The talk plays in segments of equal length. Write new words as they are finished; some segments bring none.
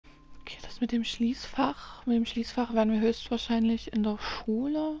jetzt mit dem Schließfach? Mit dem Schließfach werden wir höchstwahrscheinlich in der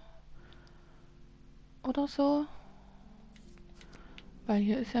Schule oder so. Weil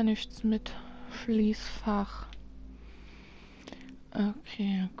hier ist ja nichts mit Schließfach.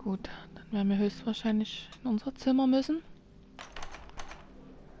 Okay, gut. Dann werden wir höchstwahrscheinlich in unser Zimmer müssen.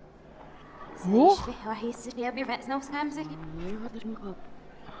 Hoch!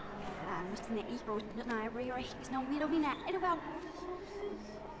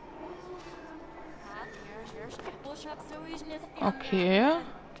 Okay.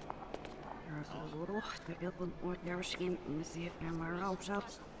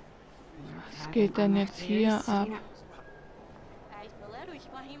 Was geht denn jetzt hier ab?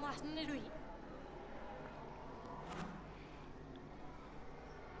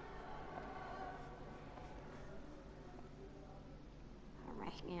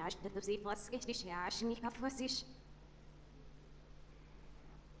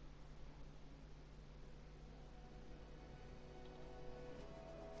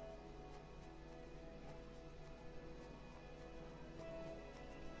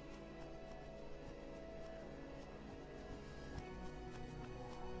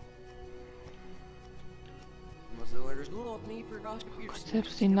 Gott,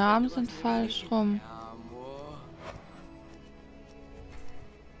 selbst die Namen sind falsch rum.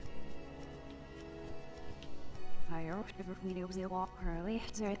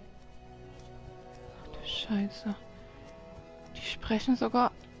 Du Scheiße. Die sprechen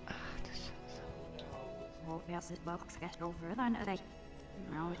sogar... Ach, das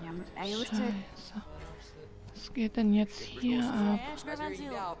Scheiße. Was geht denn jetzt hier ab?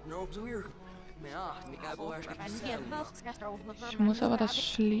 Ich muss aber das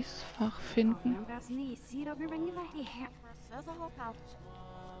Schließfach finden.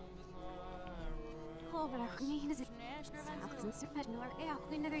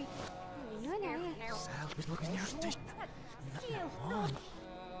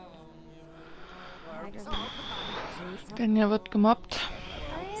 Denn er wird gemobbt.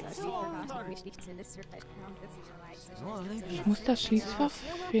 Ich muss das Schließfach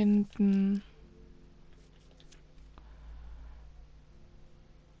finden.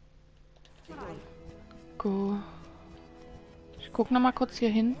 Go. Ich guck noch mal kurz hier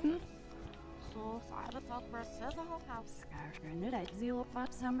hinten.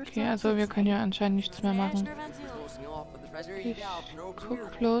 Okay, also wir können ja anscheinend nichts mehr machen. Ich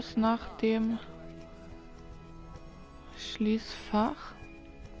guck bloß nach dem Schließfach.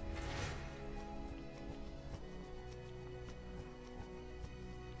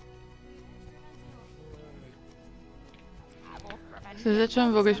 Das ist jetzt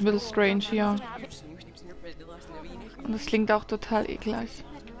schon wirklich ein bisschen strange hier. Und das klingt auch total eklig.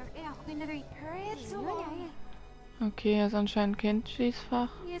 Okay, er ist anscheinend kein Schließfach.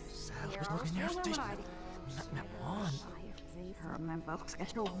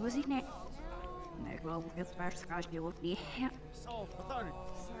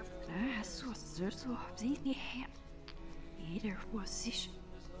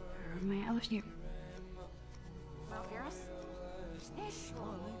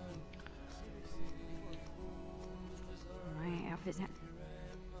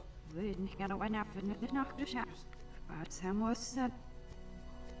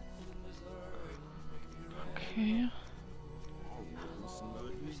 Okay.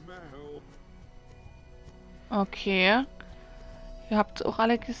 Okay. Ihr habt es auch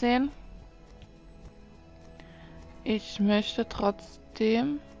alle gesehen. Ich möchte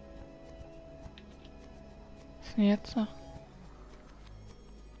trotzdem... Was ist denn jetzt noch?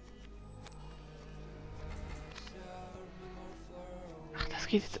 Ach, das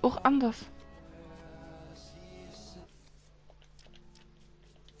geht jetzt auch anders.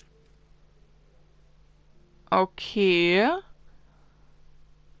 Okay.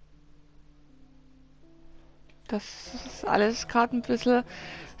 Das ist alles gerade ein bisschen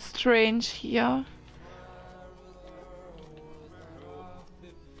strange hier.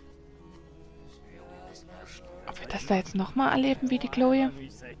 Ob wir das da jetzt nochmal erleben wie die Chloe?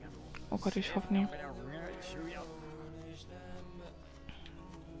 Oh Gott, ich hoffe nicht.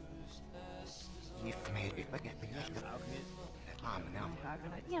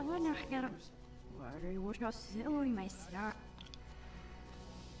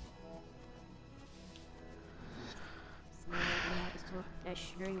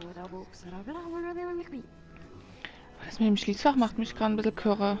 Das mit dem Schließfach macht mich gerade ein bisschen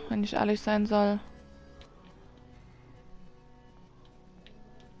kirre, wenn ich ehrlich sein soll.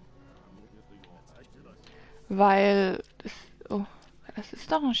 Weil... Oh, das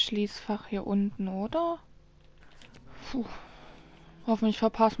ist doch ein Schließfach hier unten, oder? Puh. Hoffentlich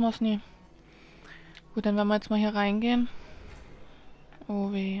verpassen wir es nie. Gut, dann werden wir jetzt mal hier reingehen.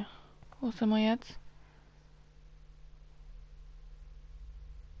 Oh weh. Wo sind wir jetzt?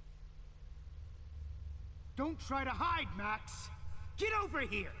 Don't try to hide, Max. Get over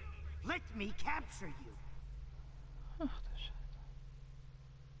here. Let me capture you. Ach du Scheiße.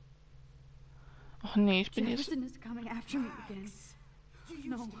 Ach nee, ich bin jetzt... Jefferson is coming after me again. You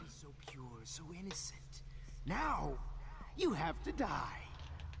used to be so pure, so innocent. Now, you have to die.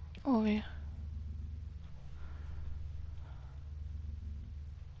 Oh weh.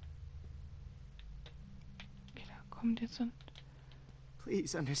 Okay, da kommt jetzt ein...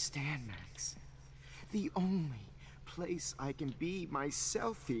 Please understand, Max. The only place I can be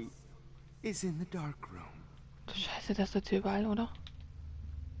myself is in the dark room. Du Scheiße, das ist jetzt hier überall, oder?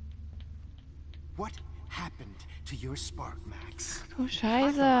 What happened to your spark, Max? Du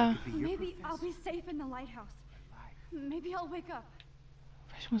Scheiße. Maybe I'll be safe in the lighthouse. Maybe I'll wake up.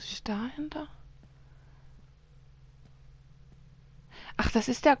 Vielleicht muss ich dahinter. Ach, das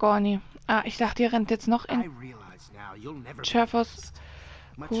ist der Gorni. Ah, ich dachte, ihr rennt jetzt noch I in realize now you'll never be Jeffers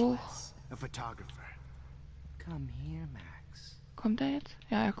much hoch. less a photographer. Come here, Max. Kommt er jetzt?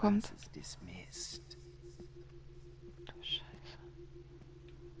 Ja, er kommt. Class is dismissed. Du Scheiße.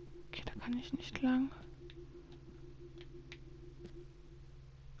 Okay, da kann ich nicht lang.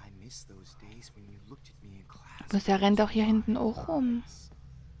 I miss those days when you looked at me in class. Was, er rennt auch hier hinten auch rum.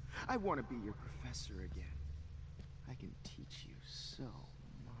 I want to be your professor again. I can teach you so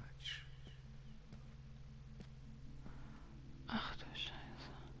much. Ach du Scheiße.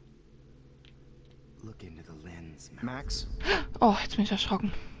 Look into the lens, Max. Oh, jetzt bin ich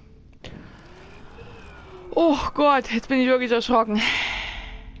erschrocken. Oh Gott, jetzt bin ich wirklich erschrocken.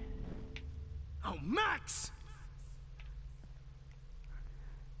 Oh, Max!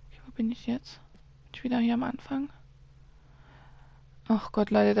 Okay, wo bin ich jetzt? Bin ich wieder hier am Anfang? Ach Gott,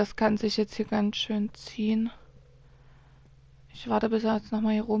 Leute, das kann sich jetzt hier ganz schön ziehen. Ich warte, bis er jetzt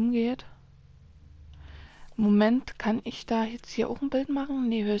nochmal hier rumgeht. Moment, kann ich da jetzt hier auch ein Bild machen?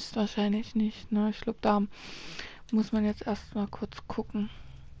 Nee, höchstwahrscheinlich nicht. Ne? Ich glaube, da muss man jetzt erstmal kurz gucken.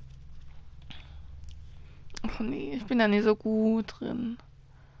 Ach nee, ich bin da nicht so gut drin.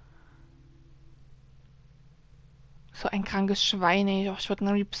 So ein krankes Schwein, ey. Ich würde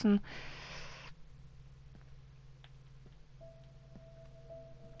am liebsten...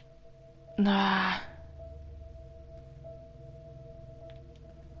 Na...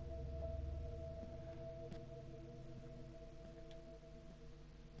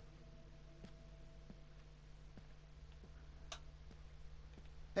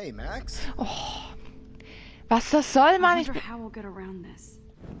 Hey, Max. Was das soll, I Mann? Ich wonder bin... how we'll get around this.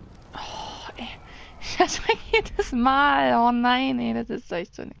 Oh, ey. Ich erschrecke jedes Mal. Oh nein, ey. Das ist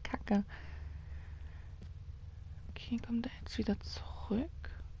echt so eine Kacke. Okay, kommt er jetzt wieder zurück?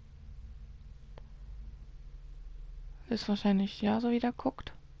 Ist wahrscheinlich ja so, wie der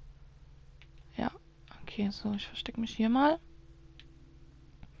guckt. Ja. Okay, so. Ich verstecke mich hier mal.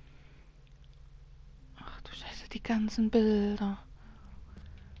 Ach du Scheiße, die ganzen Bilder.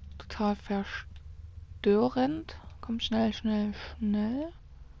 Total verstörend. Komm, schnell, schnell, schnell.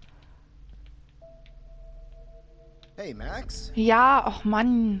 Hey, Max. Ja, ach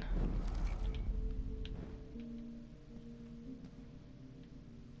Mann.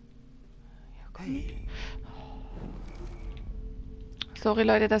 Ja, komm. Hey. Sorry,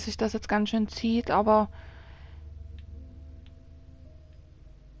 Leute, dass sich das jetzt ganz schön zieht, aber...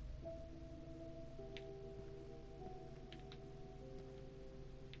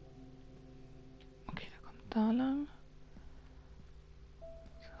 Okay, der kommt da lang.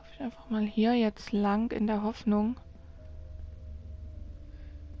 Jetzt laufe ich einfach mal hier jetzt lang in der Hoffnung.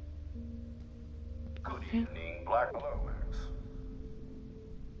 Okay.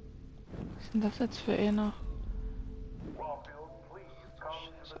 Was ist denn das jetzt für einer?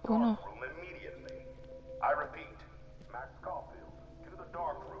 Oh no. I repeat, Max Caulfield, to the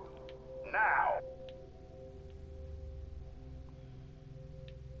dark room. Now!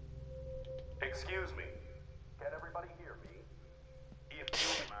 Excuse me. Can everybody hear me? If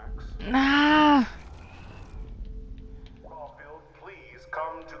you, Max Ah! Caulfield, please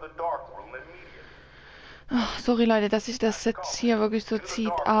come to the dark room immediately. Ach, sorry, Leute, dass sich das jetzt hier wirklich so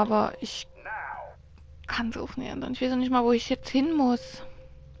zieht, aber ich Now! kann es auch nicht ändern. Ich weiß auch nicht mal, wo ich jetzt hin muss.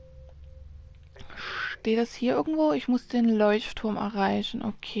 Steht das hier irgendwo? Ich muss den Leuchtturm erreichen.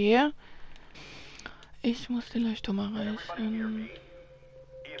 Okay. Ich muss den Leuchtturm erreichen.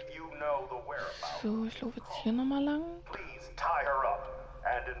 If you know the whereabouts, So, ich laufe jetzt hier nochmal lang. please tie her up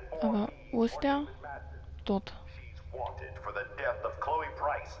and inform Aber me wo ist der? what is madness. Dort. She's wanted for the death of Chloe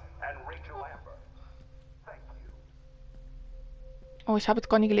Price and Rachel Amber. Thank you. Oh, ich habe jetzt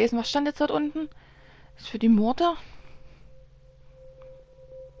gar nicht gelesen. Was stand jetzt dort unten? Ist für die Morde?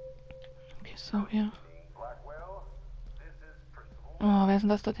 Okay, so, hier. Oh, wer ist denn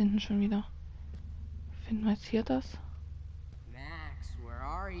das dort hinten schon wieder? Finden wir jetzt hier das? Max, where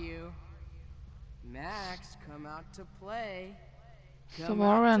are you? Max, come out to play. So Come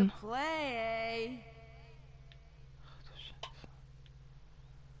out Warren. to play.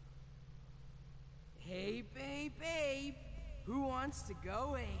 Hey, babe, babe. Who wants to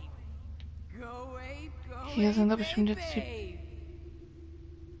go ape? Go ape, go Hier ape, sind da bestimmt jetzt die babe.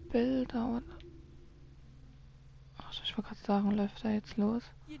 Bilder, oder? Ach, ich wollte gerade sagen, läuft da jetzt los?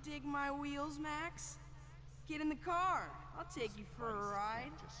 You dig my wheels, Max? Get in the car. I'll take you for a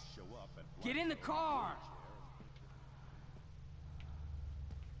ride. Get in the car.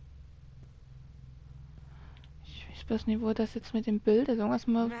 Ich weiß bloß nicht, wo das jetzt mit dem Bild ist. Irgendwas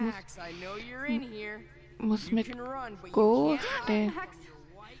Max, I know you're in here. muss You mit can run, but you Go can't stehen. Max,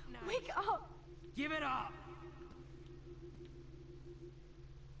 wake up! give it up.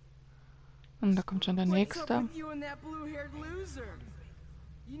 Und da kommt schon der What's up nächste. with you and that blue-haired loser?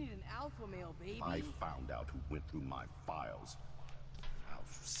 You need an alpha male, baby. I found out who went through my files. How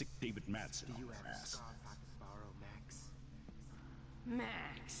sick David Madsen on their ass.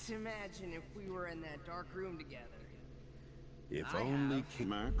 Max, imagine if we were in that dark room together. If only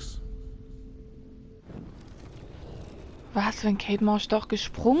Max. Was, wenn Kate Marsh doch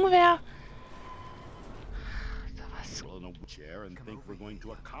gesprungen wäre? Was? In a chair and think we're going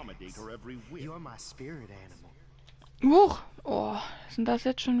to accommodate her every whim. You're my spirit animal. Huch! Oh, was ist denn das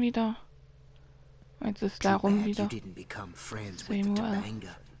jetzt schon wieder? Jetzt ist da rum wieder. didn't become friends with the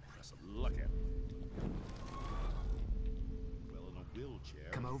Tobanga. Press a look at. Well, in a wheelchair.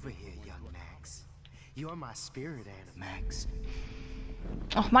 Come over here, young Max. You're my spirit animal. Max.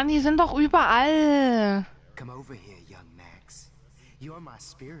 Ach Mann, die sind doch überall. Come over here, young Max. You're my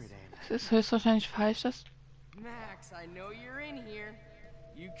spirit animal. Das ist höchstwahrscheinlich falsch, das. Max, I know you're in here.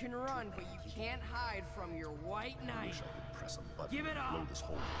 You can run, but you can't hide from your white knight. Wish I could press a button Give it and blow up. this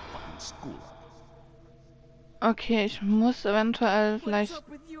whole fucking school up. Okay, ich muss eventuell What's vielleicht up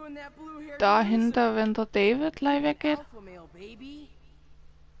with you and that blue-haired dahinter, loser? wenn der David gleich weggeht. Alpha male, baby.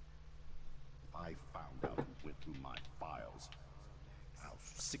 I found out who went through my files. How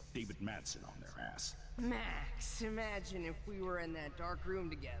sick David Madsen on their ass. Max, imagine if we were in that dark room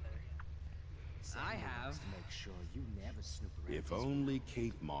together. I have. Make sure you never snoop around. If only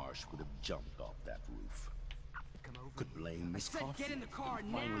Kate Marsh would have jumped off that roof. Come over Could blame Miss said Coffee. get in the car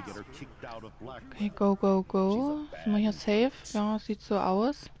Finally now. get her kicked out of Black. Okay, go, go, go. Sind wir hier safe? Ja, sieht so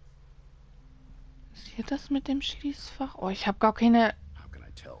aus. Ist hier das mit dem Schließfach? Oh, ich habe gar keine... How can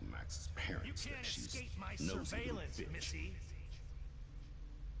I tell Max's parents that she's nosy little bitch?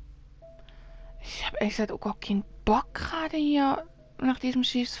 Ich habe ehrlich gesagt, oh Gott, keinen Bock gerade hier nach diesem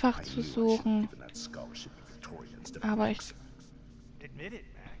Schließfach I zu knew I should suchen. have given that scholarship to Victoria instead of Aber ich... Max. Admit it,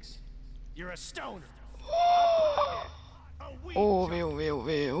 Max. You're a stoner. Oh weh, oh weh, oh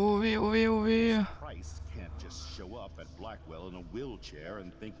weh, oh weh, oh weh, oh weh. Price can't just show up at Blackwell in a wheelchair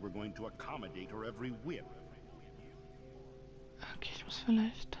and think we're going to accommodate her every whim. Okay, ich muss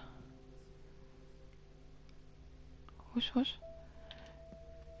vielleicht... Husch, husch.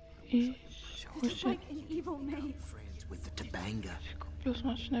 Ich This is husche. like an evil maze. friends with the Tobanga. Ich guck bloß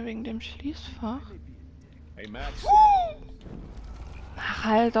mal schnell wegen dem Schließfach. Hey, Max. Ach,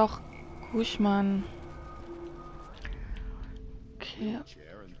 halt doch. Husch, Mann. Okay.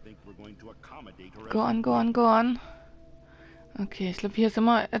 Chair and think we're going to accommodate her Go every on, go on, go on. Okay, ich glaube, hier ist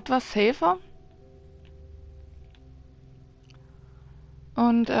immer etwas safer.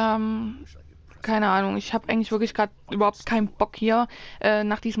 Und, keine Ahnung, ich habe eigentlich wirklich gerade überhaupt keinen Bock hier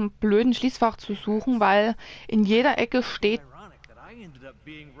nach diesem blöden Schließfach zu suchen, weil in jeder Ecke steht... Ironic that I ended up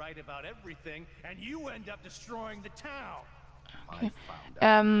being right about everything and you end up destroying the town. Okay. I found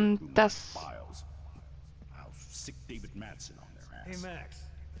out through my Das... files. How sick David Madsen on their Hey, ass. Max.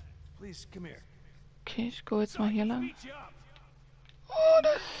 Please come here. Okay, ich gehe jetzt mal hier lang. Beat you up. Oh,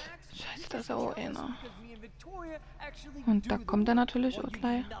 das... Scheiße, das ist auch einer. Because me and Victoria actually Und do da the kommt er work natürlich while auch you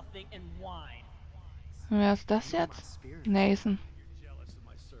gleich. do nothing and whine. Wer ist das jetzt? Nathan. Jealous of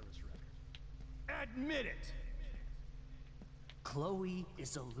my service record. Admit it. Chloe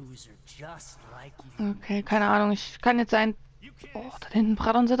is a loser just like you. Okay, keine Ahnung, ich kann jetzt sein... You can't Oh, da hinten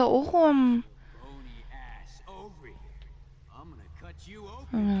brattern sie da auch rum. Bony ass over here. I'm gonna cut you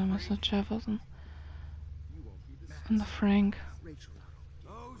open. Ja, Mr. Jefferson. Und der Frank.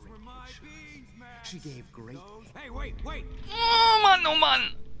 Those were my beans, Max. She gave great. Hey, wait. Oh Mann, oh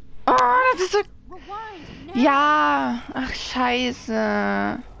Mann. Oh, das ist so... Rewind now. Ja, ach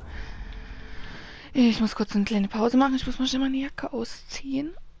scheiße. Ich muss kurz eine kleine Pause machen. Ich muss mal schnell meine Jacke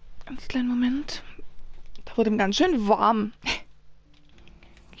ausziehen. Einen kleinen Moment. Da wurde ihm ganz schön warm.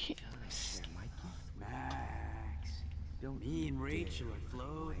 Okay. Max, me and Rachel are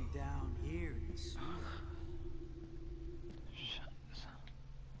floating down here in the sewer.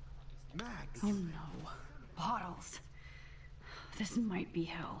 Max! Oh no. Bottles. This might be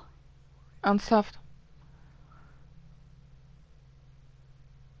hell. Ernsthaft?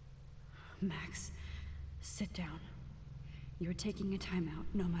 Max, sit down. You're taking a timeout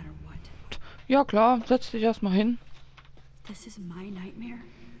no matter what. Ja klar, setz dich erstmal hin. This is my nightmare.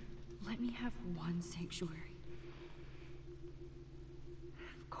 Let me have one sanctuary.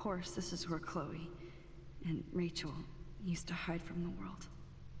 Of course, this is where Chloe and Rachel used to hide from the world.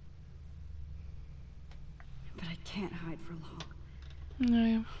 But I can't hide for long.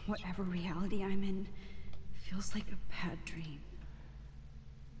 Naja. Whatever reality I'm in feels like a bad dream.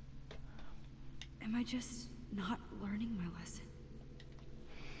 Am I just not learning my lesson?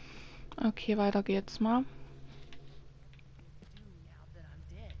 Okay, weiter geht's mal.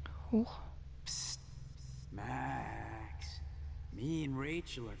 Hoch. Max, me and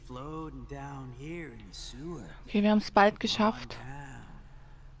Rachel are floating down here in the sewer. Okay, wir haben es bald geschafft. Down.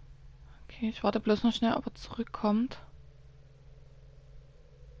 Okay, ich warte bloß noch schnell, ob er zurückkommt.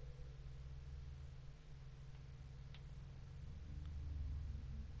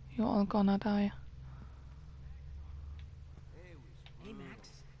 You're all gonna die.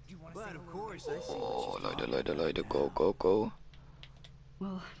 But of course, I see Oh, what you're Leute, go, go, go.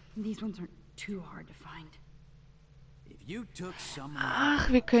 Well, these ones aren't too hard to find. If you took some Ach,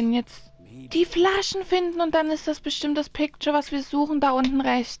 wir können jetzt die Flaschen finden und dann ist das bestimmt das Picture, was wir suchen, da unten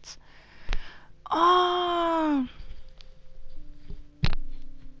rechts. Oh.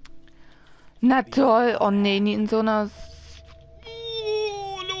 Na toll. Oh nee, nie in so einer...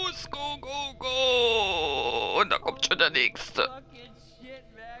 Los, go, go, go. Und da kommt schon der nächste.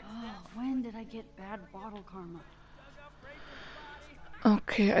 Oh, when did I get bad bottle karma?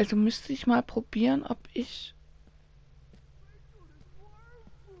 Okay, also müsste ich mal probieren, ob ich...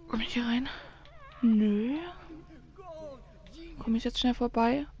 Komme ich hier rein? Nö. Komme ich jetzt schnell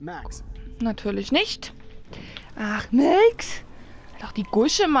vorbei? Max! Natürlich nicht. Ach, nix. Doch die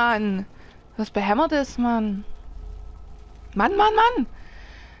Gusche, Mann. Was behämmert ist, Mann. Mann.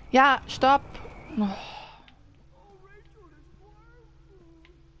 Ja, stopp. Oh.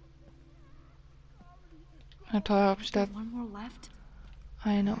 Na toll, hab ich da One more left?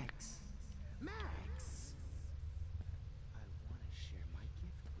 eine. Max! Max! I want to share my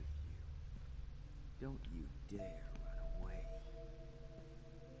gift with you. Don't you dare run away.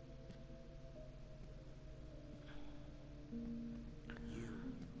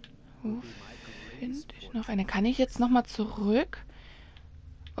 Wo finde ich noch eine? Kann ich jetzt nochmal zurück?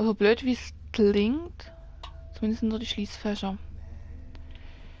 So blöd wie es klingt. Zumindest nur die Schließfächer.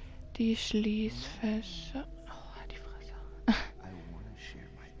 Die Schließfächer. Oh, die Fresse. I want to share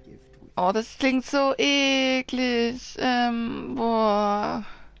my gift with Oh, das klingt so eklig. Boah.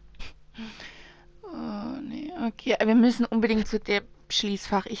 Oh, nee. Okay, wir müssen unbedingt zu dem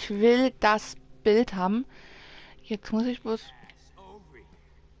Schließfach. Ich will das Bild haben. Jetzt muss ich bloß...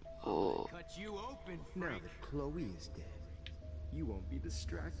 Oh. Cut you open, Now freak. that Chloe is dead, you won't be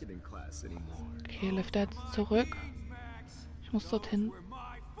distracted in class anymore. Okay, läuft er jetzt zurück? Ich muss dorthin.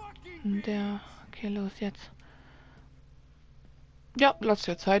 Der... Okay, los jetzt. Ja, lass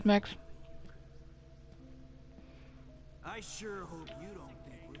dir Zeit, Max. I sure hope you don't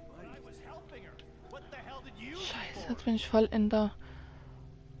think we're buddies. Scheiße, jetzt bin ich voll in der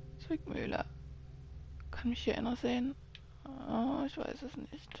Zwickmühle. Kann mich hier einer sehen? Oh, ich weiß es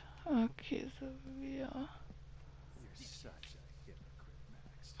nicht. Okay, so wir...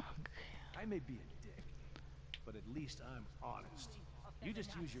 I may be a dick, but at least I'm honest. You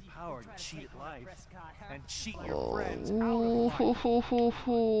just use your power to cheat at life and cheat your friends out of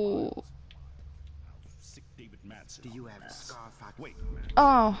life. Sick David Madsen. Do you have a scarf I can... Wait,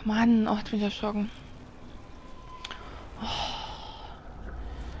 Oh, Mann. Oh, jetzt bin ich erschrocken.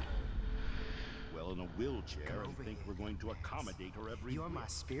 well, in a wheelchair, I think we're going to accommodate her every You're my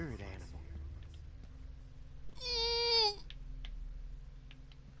whit. spirit animal.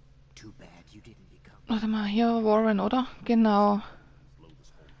 Too bad you didn't become... Warte mal, hier Warren, oder? Genau.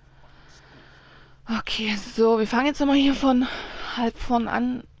 Okay, so, wir fangen jetzt nochmal hier von halb vorn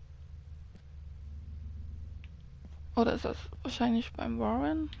an. Oder ist das wahrscheinlich beim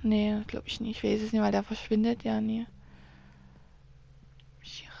Warren? Nee, glaube ich nicht. Ich weiß es nicht, weil der verschwindet ja nie.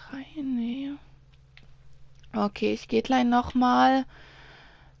 Hier rein, nee. Okay, ich gehe gleich nochmal.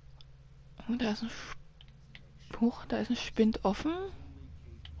 Oh, da ist ein Huch, da ist ein Spind offen.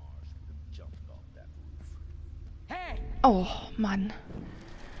 Oh, Mann.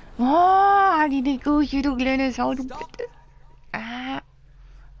 Oh, die Kuche, du kleine Sau, du bitte. Ah.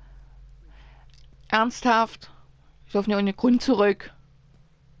 Ernsthaft? Ich laufe nicht ohne Grund zurück.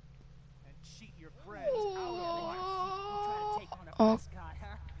 Oh.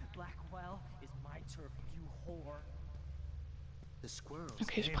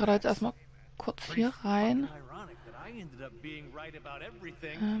 Okay, ich brate jetzt erstmal kurz hier rein.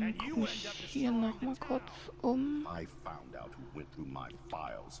 Guck mich hier nochmal kurz um.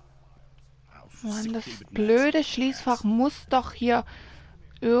 Mann, das blöde Schließfach muss doch hier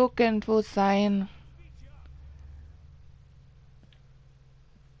irgendwo sein.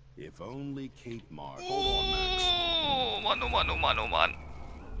 Oh Mann, oh Mann, oh Mann, oh Mann.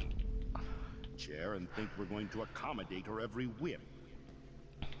 Chair and think we're going to accommodate her every whim.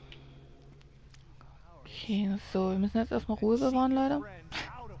 Okay, so, wir müssen jetzt erstmal Ruhe bewahren, Leute.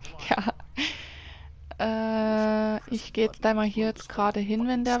 Ja. Ich gehe jetzt einmal hier jetzt gerade hin,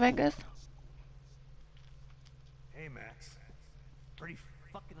 wenn der weg ist. Hey Max. Pretty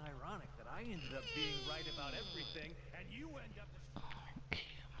fucking ironic that I ended up being right about everything and you end up Okay,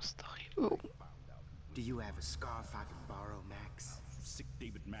 muss doch hier irgendwo. Do you have a scarf I can borrow, Max? Sick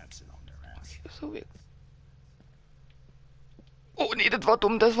David Madsen on their ass. So wie. Oh nee, das war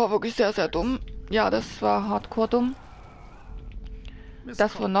dumm. Das war wirklich sehr, sehr dumm. Ja, das war hardcore dumm.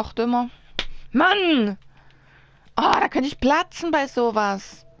 Das war noch dümmer. Mann! Ah, da könnte ich platzen bei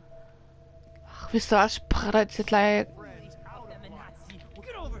sowas. Ach, wisst ihr was? Ich brate jetzt gleich.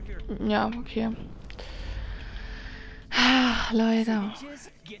 Ja, okay. Ach, Leute.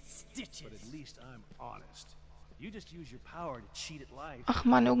 Ach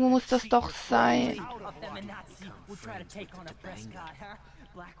man, irgendwo muss das doch sein.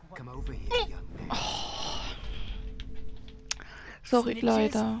 Oh. Sorry,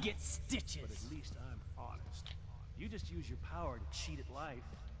 Leute.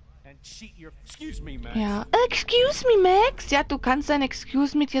 Ja, excuse me, Max. Ja, du kannst dein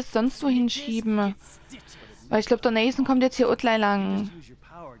excuse me jetzt sonst wo hinschieben. Weil ich glaube, der Nathan kommt jetzt hier Outline lang.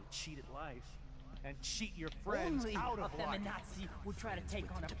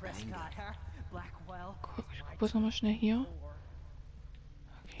 Guck, ich guck bloß nochmal schnell hier.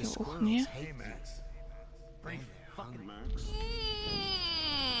 Okay, auch nie.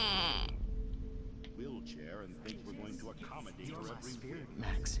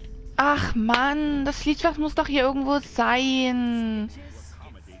 Ach Mann, das Schließfach muss doch hier irgendwo sein.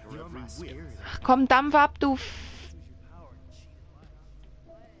 Ach komm, Dampf ab, du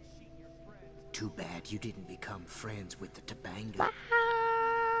Too bad you didn't become friends with the Tobanga.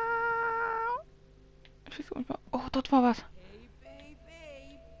 Oh, dort war was.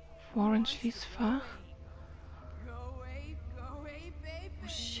 Warren Schließfach. Oh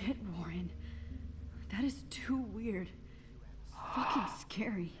shit, Warren. That is too weird. Fucking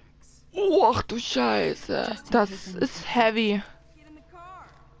scary. Oh, ach du Scheiße. Das ist heavy.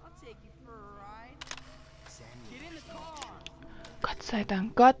 Gott sei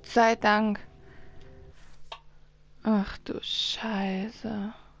Dank, Gott sei Dank. Ach du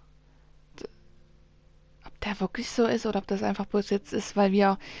Scheiße. Ob der wirklich so ist oder ob das einfach bloß jetzt ist, weil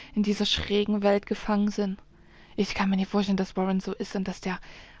wir in dieser schrägen Welt gefangen sind. Ich kann mir nicht vorstellen, dass Warren so ist und dass der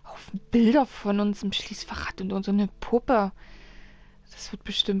Haufen Bilder von uns im Schließfach hat und so eine Puppe. Das wird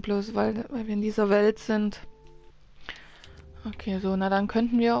bestimmt bloß, weil wir in dieser Welt sind. Okay, so, na dann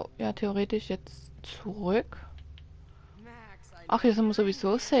könnten wir ja theoretisch jetzt zurück. Ach, hier sind wir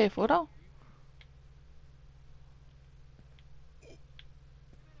sowieso safe, oder?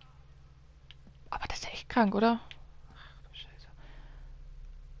 Aber das ist ja echt krank, oder? Ach du Scheiße.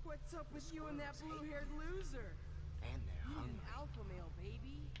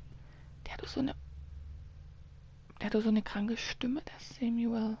 Der hat doch so eine kranke Stimme, der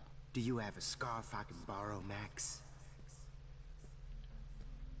Samuel. Do you have a scarf I can borrow, Max?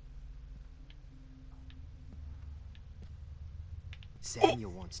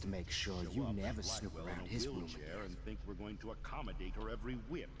 Samuel wants to make sure you never snoop around his room again.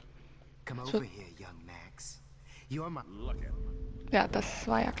 Come over here, young Max. You're my... Ja, das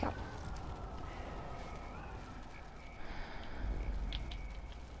war ja klar.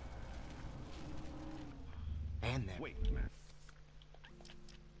 And that...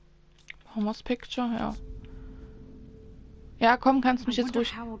 Machen wir das Picture, ja. Ja, komm, kannst mich jetzt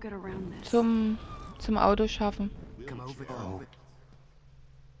ruhig zum Auto schaffen. Oh.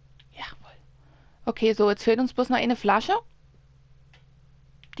 Jawohl. Okay, so, jetzt fehlt uns bloß noch eine Flasche.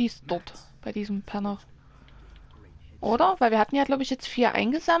 Die ist dort, bei diesem Penner. Oder? Weil wir hatten ja, glaube ich, jetzt 4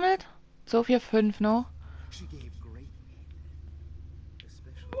 eingesammelt. So, 4, 5, ne?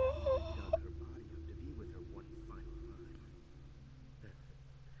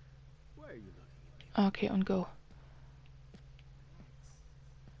 Okay, und go.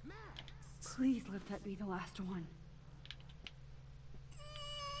 Please let that be the last one.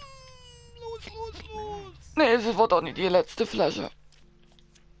 Nee, es wird auch nicht die letzte Flasche.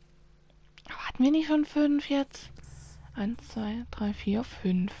 Hatten wir nicht schon 5 jetzt? 1, 2, 3, 4,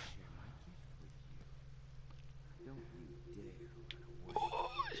 5. Oh,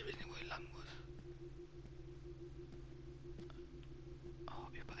 ich weiß nicht, wo ich lang muss. Oh,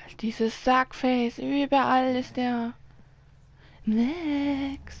 überall dieses Sackface. Überall ist der.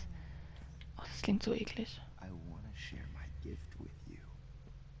 Max. Oh, das klingt so eklig. I wanna share my gift with you.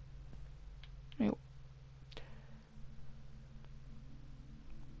 Jo.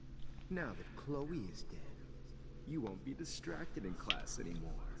 Now that Chloe is dead, you won't be distracted in class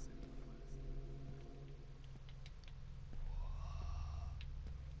anymore.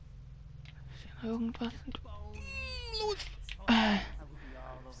 Ist hier irgendwas? Los!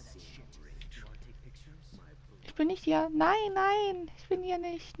 Ich bin nicht hier. Nein, nein. Ich bin hier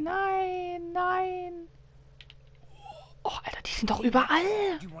nicht. Nein, nein. Oh, Alter, die sind doch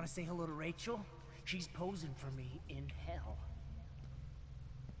überall. Do you want to say hello to Rachel? She's posing for me in hell.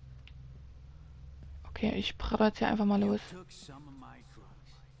 Okay, ich brabbel jetzt hier einfach mal los.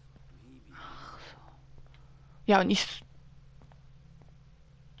 Ach so. Ja, und ich...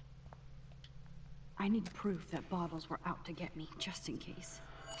 I need proof that bottles were out to get me, just in case.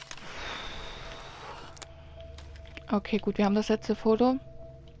 Okay, gut, wir haben das letzte Foto.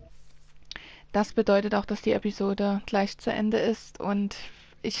 Das bedeutet auch, dass die Episode gleich zu Ende ist und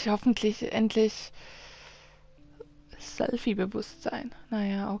ich hoffentlich endlich Selfie-Bewusstsein.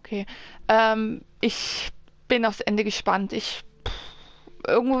 Naja, okay. Ich bin aufs Ende gespannt.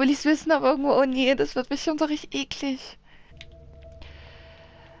 Irgendwo will ich es wissen, aber irgendwo, oh nee, das wird bestimmt doch richtig eklig.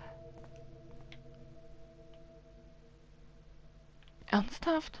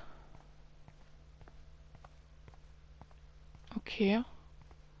 Ernsthaft? Okay.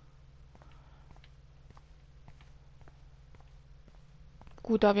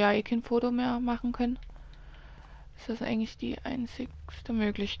 Gut, da wir ja eh kein Foto mehr machen können, ist das eigentlich die einzigste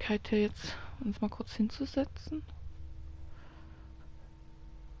Möglichkeit, hier jetzt uns mal kurz hinzusetzen.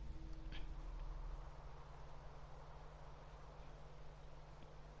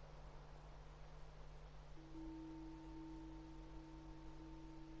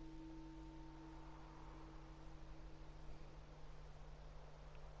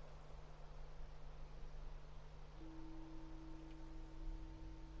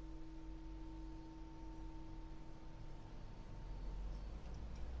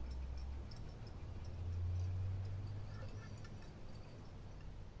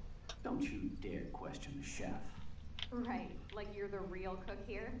 Don't you dare question the chef. Right, like you're the real cook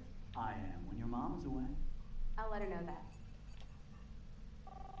here? I am when your mom is away. I'll let her know that.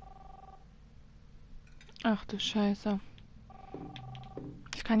 Ach du Scheiße.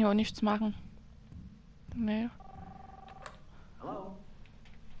 Ich kann ja auch nichts machen. Nee. Hello?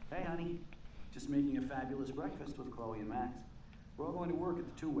 Hey, honey. Just making a fabulous breakfast with Chloe and Max. We're all going to work at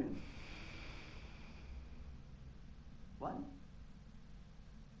the 2-Win. What?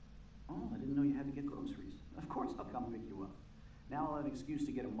 Oh, I didn't know you had to get groceries. Of course I'll come pick you up. Now I'll have an excuse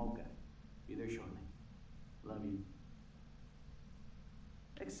to get a mocha. Be there shortly. Love you.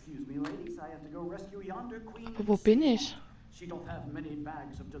 Excuse me, ladies. I have to go rescue yonder queen. Aber wo bin ich? She don't have many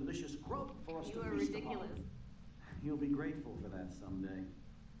bags of delicious grub for us to You are feast ridiculous. upon. You'll be grateful for that someday.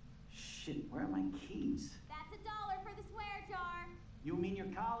 Shit, where are my keys? That's $1 for the swear jar. You mean your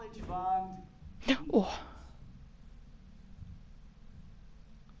college fund? Oh.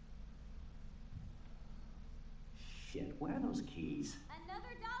 Shit, where are those keys?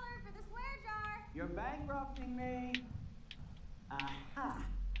 Another $1 for the swear jar. You're bankrupting me. Aha.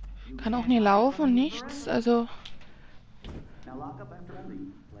 You Kann auch can't nie hide laufen from und me nichts, forever. also... Now lock up after I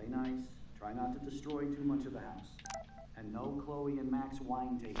leave. Play nice. Try not to destroy too much of the house. And no Chloe and Max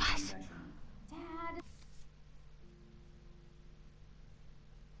wine tasting session. Dad.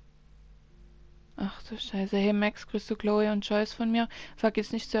 Ach du Scheiße. Hey Max, grüßt du Chloe und Joyce von mir?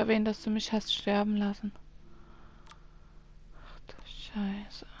 Vergiss nicht zu erwähnen, dass du mich hast sterben lassen. Ach du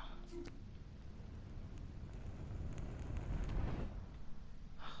Scheiße.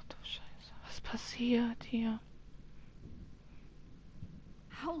 Ach du Scheiße. Was passiert hier?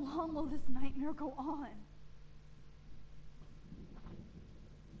 How long will this nightmare go on?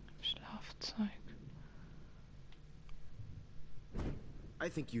 Schlafzeug. I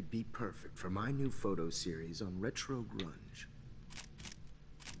think you'd be perfect for my new photo series on retro grunge.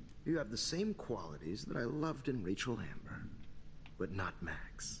 You have the same qualities that I loved in Rachel Amber, but not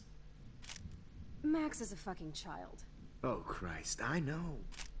Max. Max is a fucking child. Oh, Christ, I know.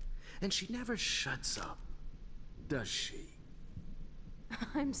 And she never shuts up, does she?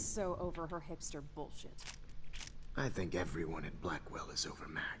 I'm so over her hipster bullshit. I think everyone at Blackwell is over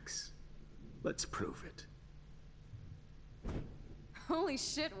Max. Let's prove it. Holy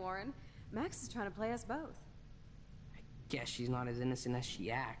shit, Warren. Max is trying to play us both. Guess she's not as innocent as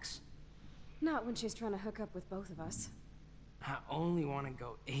she acts. Not when she's trying to hook up with both of us. I only want to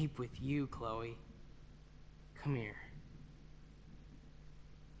go ape with you, Chloe. Come here.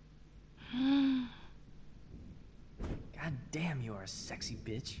 God damn, you are a sexy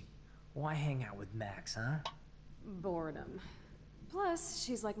bitch. Why hang out with Max, huh? Boredom. Plus,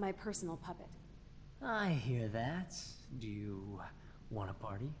 she's like my personal puppet. I hear that. Do you want a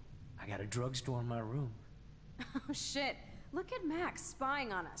party? I got a drugstore in my room. Oh shit. Look at Max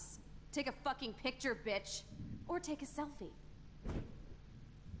spying on us. Take a fucking picture, bitch. Or take a selfie.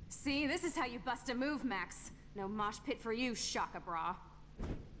 See, this is how you bust a move, Max. No mosh pit for you, Shaka Bra.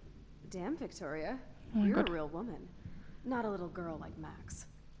 Damn, Victoria. You're a real woman. Not a little girl like Max.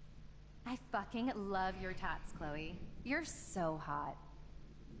 I fucking love your tats, Chloe. You're so hot.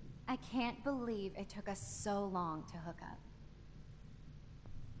 I can't believe it took us so long to hook up.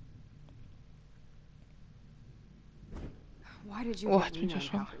 Why did you get me my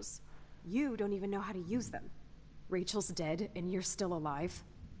powers? You don't even know how to use them. Rachel's dead and you're still alive.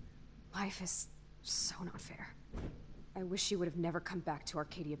 Life is so not fair. I wish you would have never come back to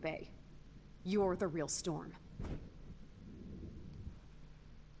Arcadia Bay. You're the real Storm.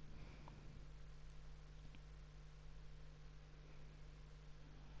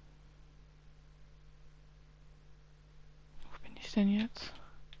 Wo bin ich denn jetzt?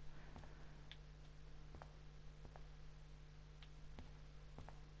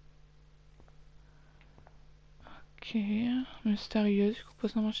 Okay, mysteriös. Ich gucke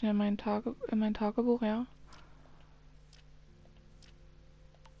bloß nochmal schnell in mein Tagebuch, ja.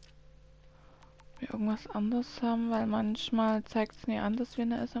 Wir irgendwas anderes haben, weil manchmal zeigt es nie an, dass wir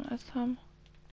eine SMS haben.